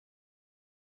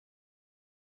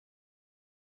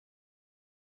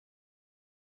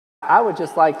I would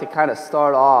just like to kind of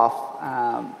start off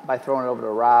by throwing it over to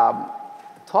Rob.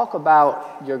 Talk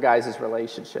about your guys'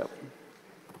 relationship.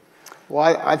 Well,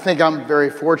 I think I'm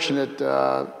very fortunate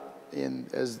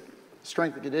as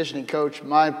strength and conditioning coach.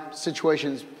 My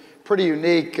situation is pretty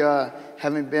unique,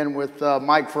 having been with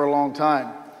Mike for a long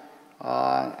time.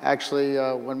 Actually,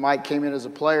 when Mike came in as a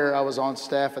player, I was on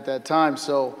staff at that time.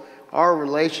 So our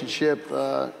relationship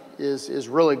is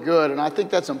really good, and I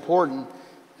think that's important.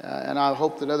 And I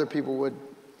hope that other people would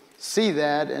see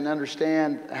that and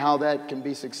understand how that can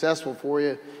be successful for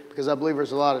you, because I believe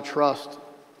there's a lot of trust.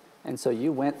 And so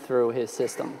you went through his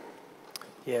system.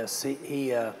 Yes,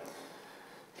 he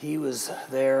was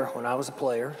there when I was a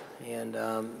player, and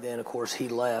then of course he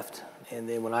left. And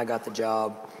then when I got the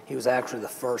job, he was actually the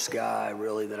first guy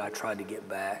really that I tried to get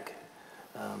back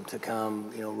to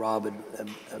come. You know, Rob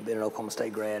had been an Oklahoma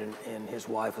State grad, and his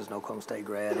wife was an Oklahoma State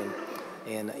grad, and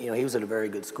you know, he was at a very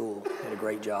good school, had a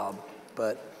great job.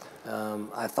 But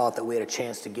I thought that we had a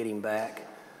chance to get him back.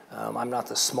 I'm not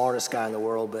the smartest guy in the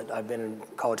world, but I've been in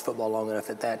college football long enough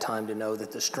at that time to know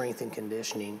that the strength and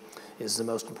conditioning is the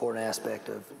most important aspect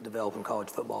of developing college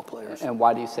football players. And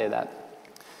why do you say that?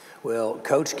 Well,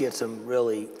 coach gets them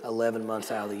really 11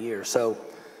 months out of the year. So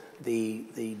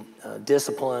the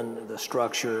discipline, the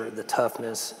structure, the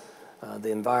toughness, the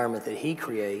environment that he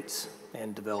creates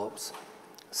and develops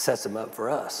sets them up for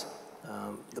us.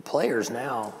 The players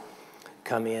now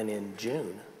come in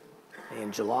June,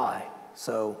 in July.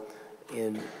 So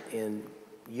in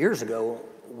years ago,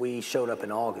 we showed up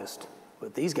in August.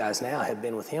 But these guys now have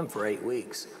been with him for 8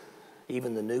 weeks,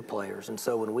 even the new players. And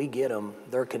so when we get them,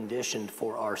 they're conditioned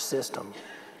for our system,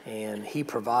 and he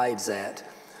provides that.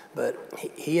 But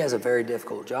he has a very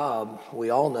difficult job. We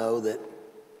all know that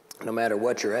no matter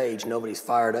what your age, nobody's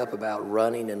fired up about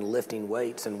running and lifting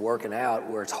weights and working out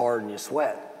where it's hard and you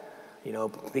sweat. You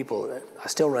know, I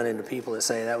still run into people that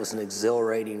say that was an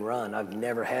exhilarating run. I've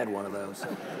never had one of those.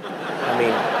 I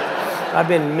mean, I've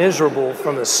been miserable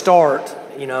from the start,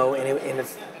 you know, and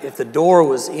if the door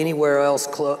was anywhere else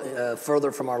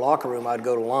further from our locker room, I'd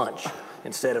go to lunch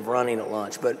instead of running at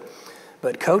lunch.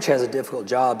 But Coach has a difficult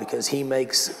job because he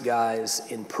makes guys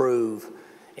improve,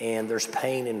 and there's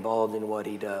pain involved in what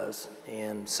he does.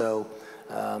 And so,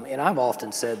 and I've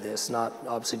often said this, not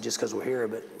obviously just because we're here,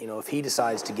 but you know, if he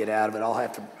decides to get out of it, I'll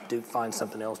have to find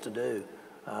something else to do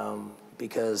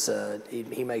because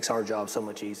he makes our job so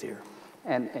much easier.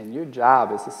 And your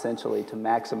job is essentially to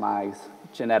maximize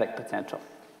genetic potential,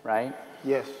 right?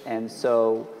 Yes. And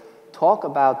so talk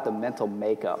about the mental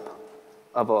makeup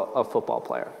of a football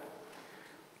player.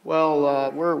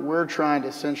 Well, we're trying to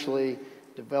essentially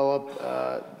develop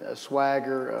a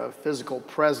swagger, a physical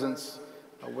presence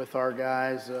with our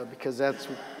guys because that's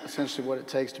essentially what it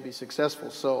takes to be successful.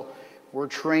 So we're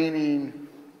training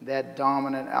that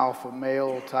dominant alpha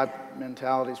male type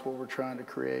mentality is what we're trying to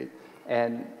create.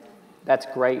 And that's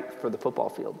great for the football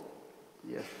field.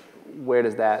 Yes. Where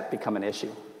does that become an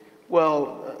issue?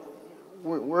 Well,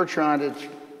 we're trying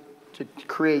to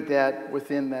create that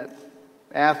within that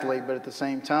athlete, but at the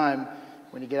same time,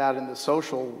 when you get out in the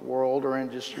social world or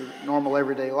in just your normal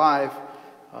everyday life,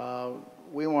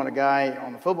 we want a guy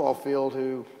on the football field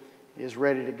who is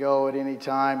ready to go at any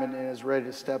time and is ready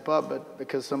to step up, but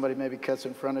because somebody maybe cuts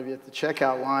in front of you at the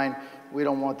checkout line, we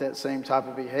don't want that same type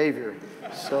of behavior.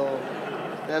 So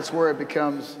that's where it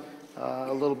becomes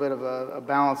a little bit of a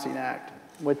balancing act.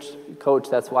 Which, Coach,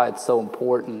 that's why it's so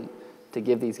important to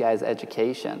give these guys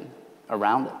education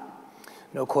around it.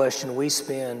 No question, we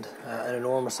spend an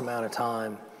enormous amount of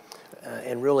time,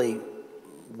 and really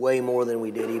way more than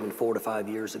we did even 4 to 5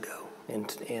 years ago,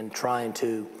 in trying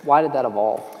to... Why did that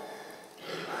evolve?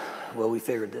 Well, we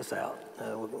figured this out.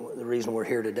 The reason we're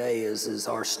here today is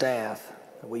our staff.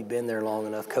 We've been there long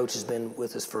enough. Coach has been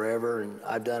with us forever, and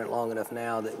I've done it long enough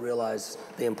now that realize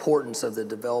the importance of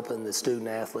developing the student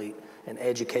athlete and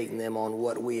educating them on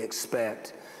what we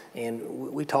expect. And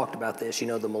we talked about this, you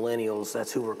know, the millennials,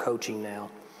 that's who we're coaching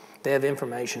now. They have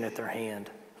information at their hand.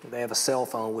 They have a cell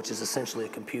phone, which is essentially a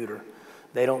computer.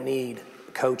 They don't need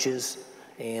coaches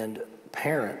and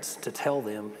parents to tell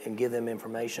them and give them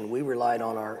information. We relied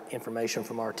on our information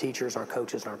from our teachers, our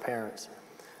coaches, and our parents.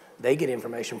 They get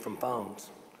information from phones.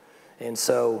 And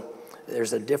so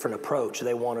there's a different approach.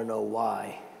 They want to know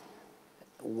why.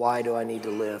 Why do I need to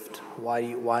lift? Why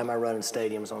am I running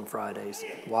stadiums on Fridays?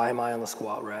 Why am I on the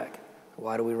squat rack?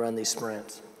 Why do we run these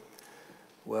sprints?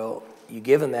 Well, you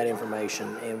give them that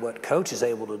information, and what Coach is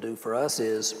able to do for us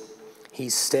is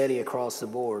he's steady across the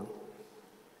board,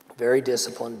 very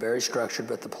disciplined, very structured,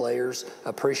 but the players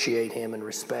appreciate him and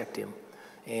respect him.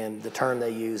 And the term they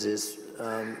use is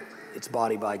it's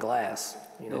body by glass.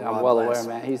 You know, Yeah, Rob I'm well Glass.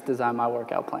 aware, man. He's designed my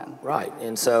workout plan. Right,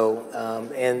 and so,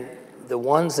 and the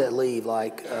ones that leave,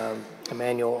 like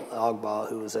Emmanuel Ogba,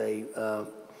 who was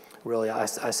really, I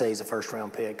say he's a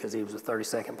first-round pick because he was a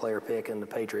 32nd player pick, and the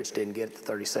Patriots didn't get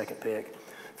the 32nd pick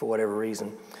for whatever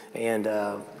reason. And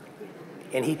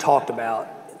he talked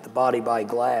about the body by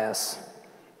Glass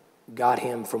got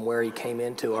him from where he came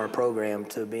into our program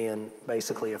to being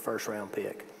basically a first-round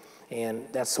pick. And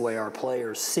that's the way our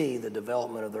players see the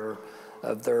development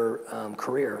of their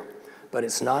career. But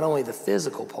it's not only the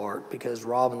physical part, because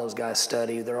Rob and those guys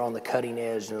study, they're on the cutting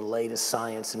edge and the latest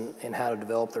science and how to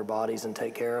develop their bodies and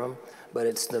take care of them, but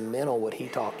it's the mental, what he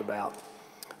talked about.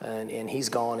 And he's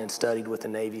gone and studied with the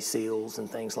Navy SEALs and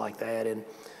things like that,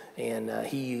 and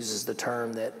he uses the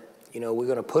term that, you know, we're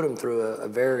going to put them through a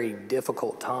very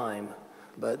difficult time,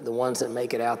 but the ones that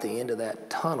make it out the end of that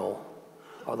tunnel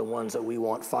are the ones that we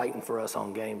want fighting for us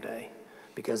on game day,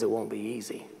 because it won't be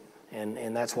easy.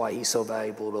 And that's why he's so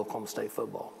valuable to Oklahoma State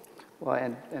football. Well,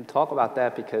 and talk about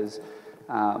that, because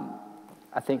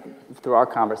I think through our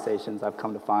conversations, I've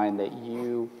come to find that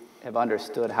you have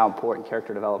understood how important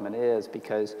character development is,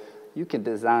 because you can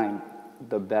design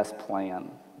the best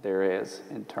plan there is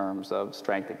in terms of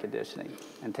strength and conditioning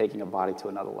and taking a body to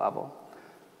another level.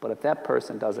 But if that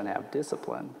person doesn't have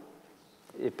discipline,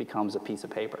 it becomes a piece of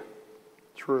paper.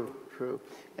 True, true.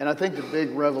 And I think the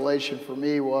big revelation for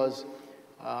me was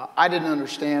I didn't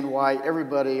understand why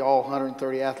everybody, all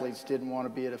 130 athletes, didn't want to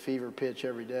be at a fever pitch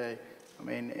every day. I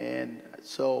mean, and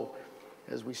so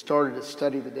as we started to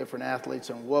study the different athletes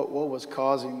and what was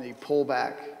causing the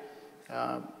pullback,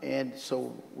 and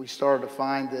so we started to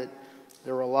find that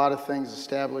there were a lot of things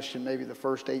established in maybe the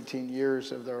first 18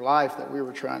 years of their life that we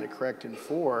were trying to correct in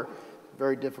 4.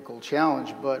 Very difficult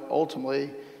challenge, but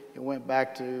ultimately it went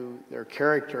back to their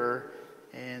character,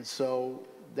 and so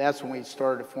that's when we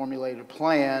started to formulate a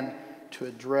plan to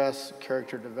address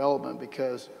character development,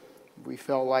 because we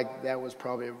felt like that was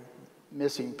probably a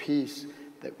missing piece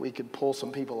that we could pull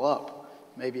some people up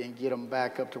maybe and get them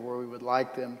back up to where we would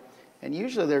like them. And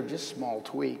usually they're just small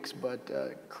tweaks, but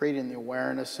creating the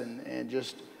awareness and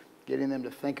just getting them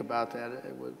to think about that,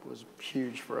 it was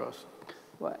huge for us.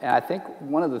 Well, and I think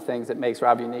one of the things that makes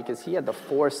Rob unique is he had the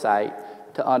foresight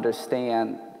to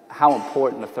understand how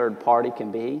important a third party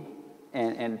can be,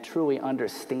 and truly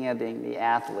understanding the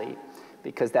athlete,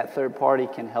 because that third party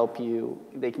can help you,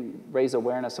 they can raise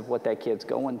awareness of what that kid's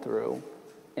going through,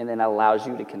 and then allows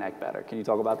you to connect better. Can you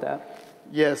talk about that?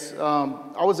 Yes,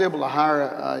 I was able to hire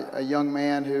a young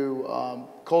man who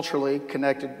culturally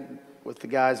connected with the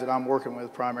guys that I'm working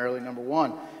with primarily, number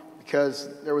one,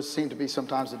 because there seemed to be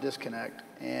sometimes a disconnect.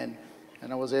 And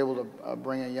I was able to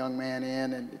bring a young man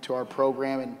in to our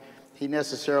program, and he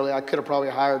necessarily, I could have probably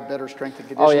hired better strength and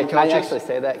conditioning coaches. Oh, yeah, can I coaches. actually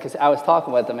say that? Because I was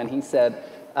talking with him, and he said,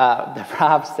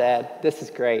 Rob said, this is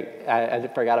great. I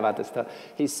forgot about this stuff.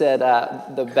 He said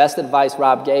the best advice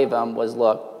Rob gave him was,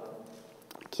 look,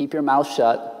 keep your mouth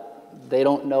shut. They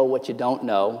don't know what you don't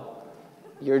know.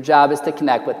 Your job is to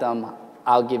connect with them.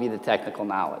 I'll give you the technical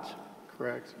knowledge.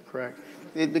 Correct.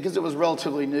 Because it was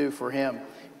relatively new for him.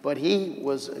 But he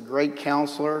was a great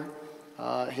counselor.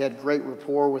 He had great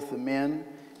rapport with the men.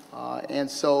 And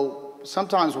so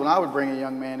sometimes when I would bring a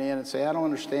young man in and say, I don't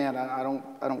understand, I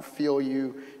don't feel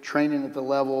you training at the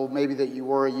level maybe that you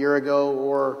were a year ago,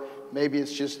 or maybe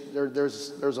it's just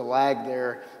there's a lag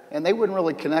there, and they wouldn't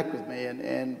really connect with me,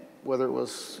 and whether it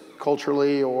was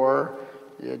culturally or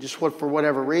just for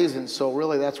whatever reason. So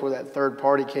really that's where that third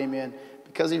party came in,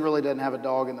 because he really doesn't have a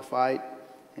dog in the fight,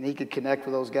 and he could connect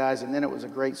with those guys, and then it was a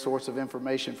great source of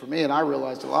information for me. And I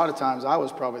realized a lot of times I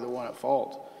was probably the one at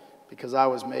fault, because I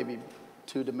was maybe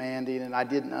too demanding, and I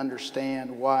didn't understand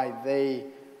why they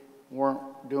weren't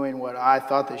doing what I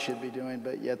thought they should be doing,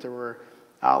 but yet there were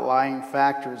outlying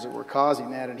factors that were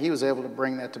causing that, and he was able to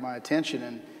bring that to my attention,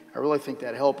 and I really think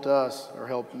that helped us, or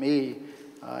helped me,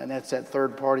 and that's that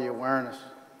third-party awareness.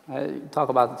 Talk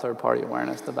about the third-party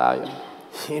awareness, the value.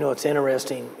 You know, it's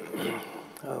interesting.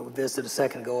 We visited a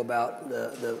second ago about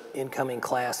the incoming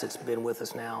class that's been with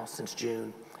us now since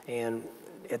June, and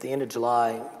at the end of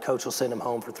July, Coach will send him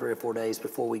home for 3 or 4 days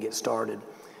before we get started.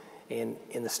 And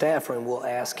in the staff room, we'll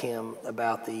ask him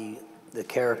about the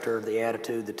character, the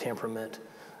attitude, the temperament,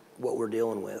 what we're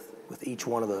dealing with each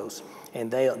one of those.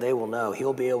 And they will know.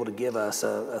 He'll be able to give us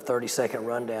a 30-second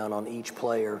rundown on each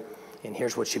player. And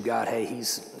here's what you've got. Hey,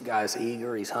 guy's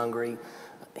eager, he's hungry,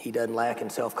 he doesn't lack in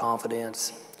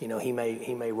self-confidence. You know, he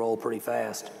may roll pretty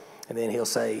fast. And then he'll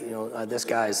say, you know, this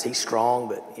guy's, he's strong,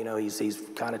 but, you know, he's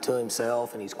kind of to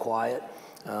himself and he's quiet.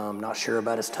 Not sure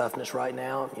about his toughness right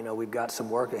now. You know, we've got some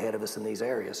work ahead of us in these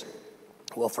areas.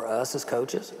 Well, for us as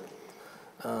coaches,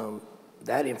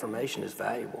 that information is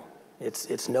valuable.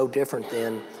 It's no different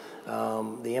than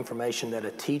the information that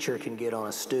a teacher can get on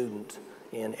a student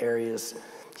in areas.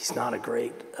 He's not a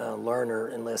great learner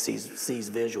unless he sees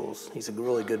visuals. He's a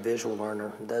really good visual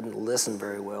learner, doesn't listen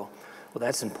very well. Well,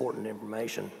 that's important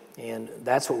information, and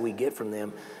that's what we get from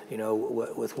them. You know,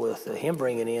 with him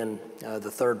bringing in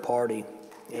the third party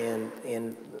and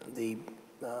the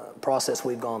process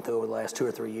we've gone through over the last 2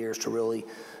 or 3 years to really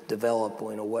develop,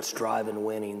 you know, what's driving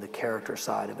winning, the character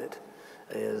side of it,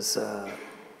 is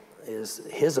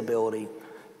his ability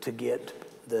to get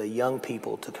the young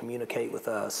people to communicate with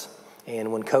us.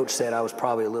 And when Coach said I was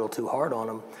probably a little too hard on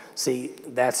him, see,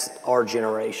 that's our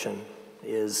generation,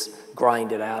 is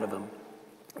grind it out of them.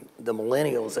 The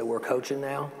millennials that we're coaching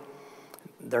now,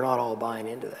 they're not all buying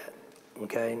into that,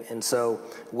 okay? And so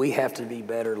we have to be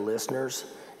better listeners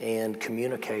and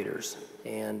communicators.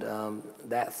 And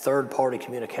that third-party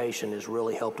communication has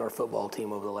really helped our football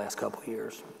team over the last couple of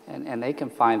years. And they can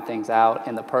find things out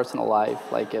in the personal life,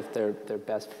 like if their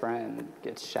best friend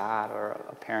gets shot or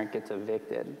a parent gets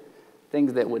evicted,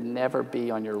 things that would never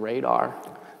be on your radar.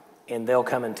 And they'll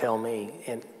come and tell me,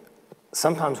 and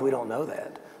sometimes we don't know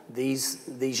that.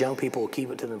 These young people will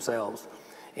keep it to themselves,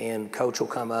 and Coach will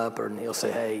come up and he'll say,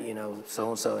 hey, you know,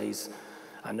 so-and-so,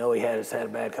 I know he has had a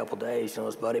bad couple of days. You know,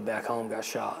 his buddy back home got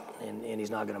shot, and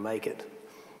he's not going to make it.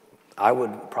 I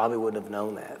probably wouldn't have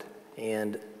known that.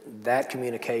 And that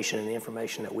communication and the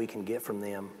information that we can get from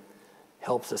them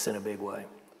helps us in a big way.